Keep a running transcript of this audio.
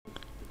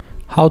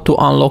How to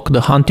unlock the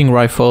hunting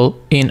rifle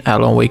in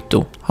Alan Wake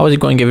 2. How is it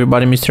going,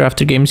 everybody?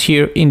 Mr.AfterGames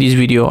here. In this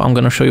video I'm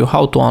gonna show you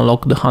how to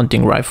unlock the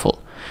hunting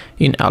rifle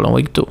in Alan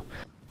Wake 2.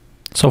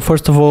 So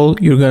first of all,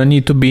 you're gonna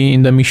need to be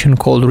in the mission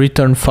called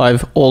Return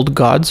 5 Old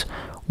Gods,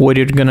 where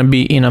you're gonna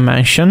be in a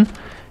mansion,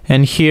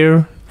 and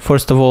here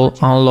first of all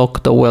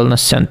unlock the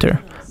wellness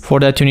center. For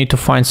that you need to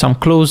find some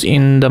clues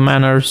in the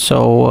manor,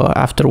 so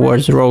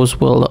afterwards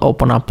Rose will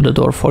open up the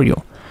door for you.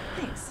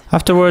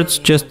 Afterwards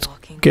just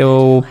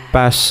go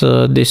past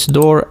this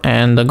door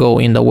and go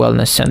in the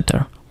wellness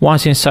center.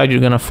 Once inside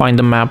you're gonna find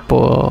the map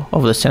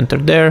of the center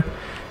there,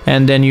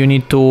 and then you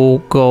need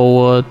to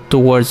go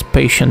towards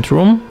patient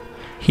room.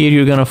 Here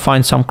you're gonna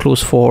find some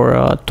clues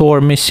for Thor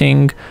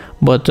missing,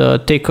 but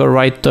take a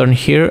right turn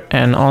here,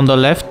 and on the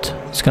left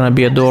it's gonna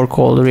be a door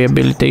called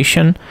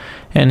rehabilitation,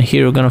 and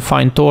here you're gonna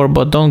find Thor,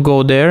 but don't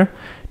go there,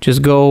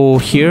 just go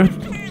here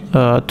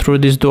through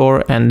this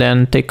door and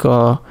then take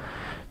a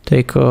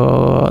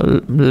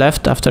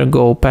left after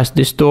go past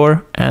this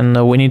door, and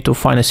we need to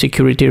find a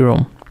security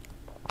room.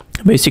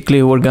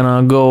 Basically we're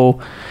gonna go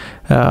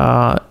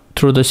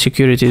through the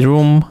security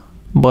room,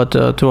 but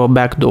through a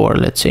back door,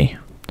 let's say.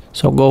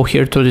 So go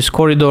here to this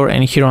corridor,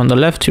 and here on the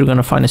left you're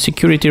gonna find a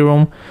security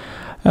room.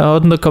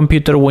 On the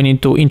computer we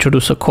need to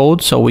introduce a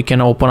code so we can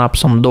open up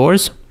some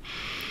doors.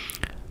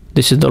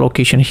 This is the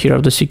location here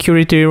of the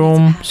security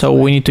room, so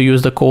we need to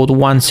use the code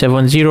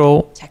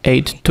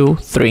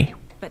 170823.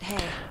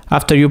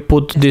 After you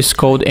put this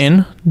code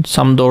in,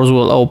 some doors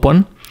will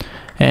open,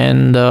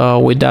 and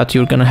with that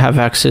you're gonna have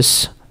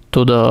access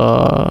to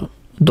the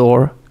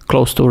door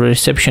close to the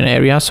reception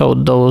area, so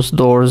those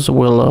doors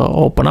will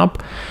open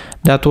up.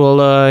 That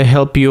will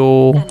help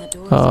you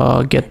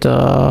get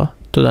to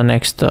the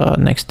next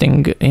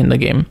thing in the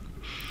game.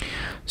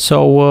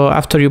 So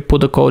after you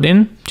put the code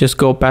in, just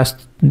go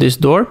past this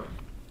door,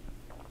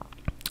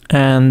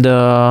 and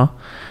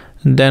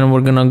then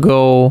we're gonna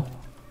go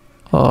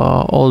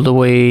all the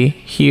way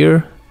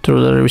here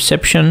through the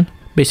reception.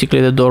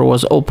 Basically the door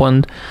was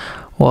opened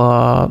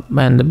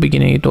and the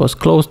beginning it was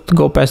closed.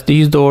 Go past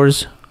these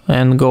doors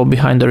and go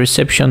behind the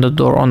reception, the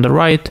door on the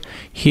right.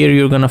 Here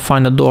you're gonna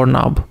find a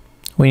doorknob.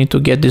 We need to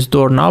get this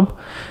doorknob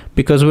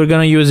because we're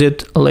gonna use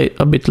it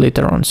a bit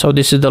later on. So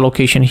this is the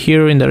location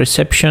here in the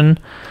reception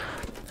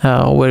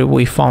where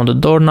we found the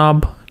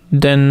doorknob.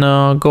 Then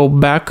go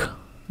back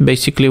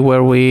basically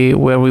where we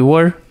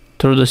were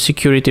through the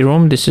security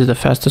room. This is the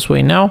fastest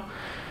way now,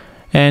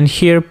 and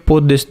here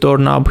put this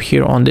doorknob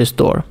here on this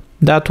door.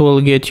 That will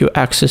get you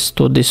access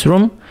to this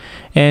room,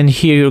 and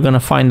here you're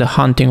gonna find the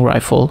hunting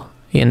rifle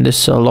in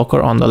this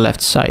locker on the left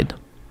side.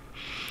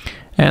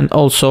 And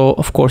also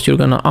of course you're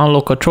gonna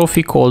unlock a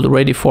trophy called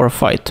Ready for a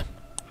Fight.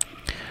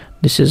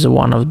 This is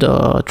one of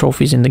the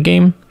trophies in the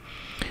game.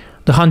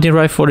 The hunting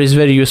rifle is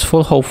very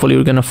useful. Hopefully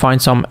you're gonna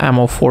find some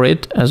ammo for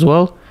it as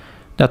well.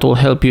 That will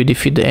help you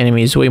defeat the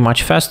enemies way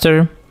much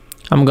faster.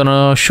 I'm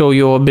gonna show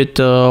you a bit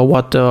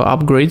what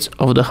upgrades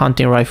of the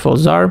hunting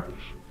rifles are.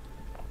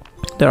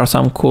 There are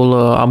some cool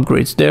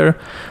upgrades there.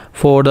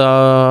 For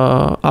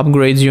the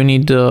upgrades you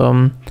need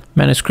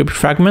manuscript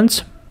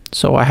fragments,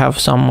 so I have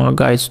some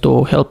guides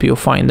to help you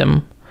find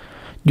them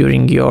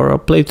during your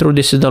playthrough.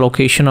 This is the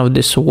location of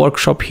this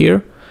workshop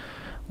here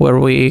where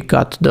we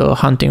got the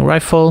hunting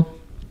rifle,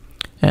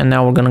 and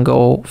now we're gonna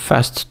go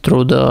fast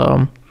through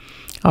the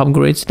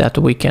upgrades that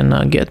we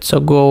can get. So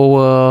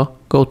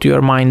go to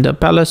your mind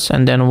palace,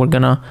 and then we're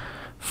gonna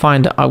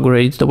find the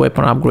upgrades, the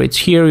weapon upgrades.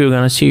 Here you're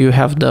gonna see we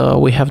have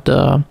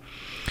the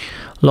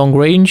long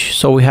range,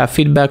 so we have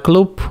feedback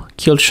loop,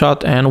 kill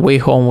shot, and way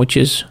home, which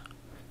is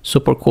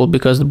super cool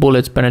because the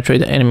bullets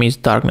penetrate the enemy's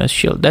darkness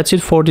shield. That's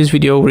it for this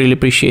video. Really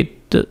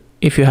appreciate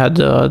if you had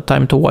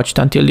time to watch it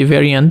until the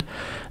very end.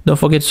 Don't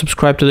forget to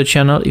subscribe to the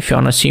channel if you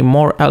want to see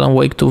more Alan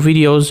Wake 2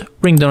 videos.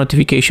 Ring the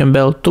notification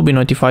bell to be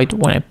notified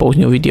when I post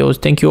new videos.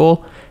 Thank you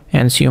all,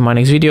 and see you in my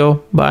next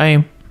video.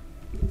 Bye.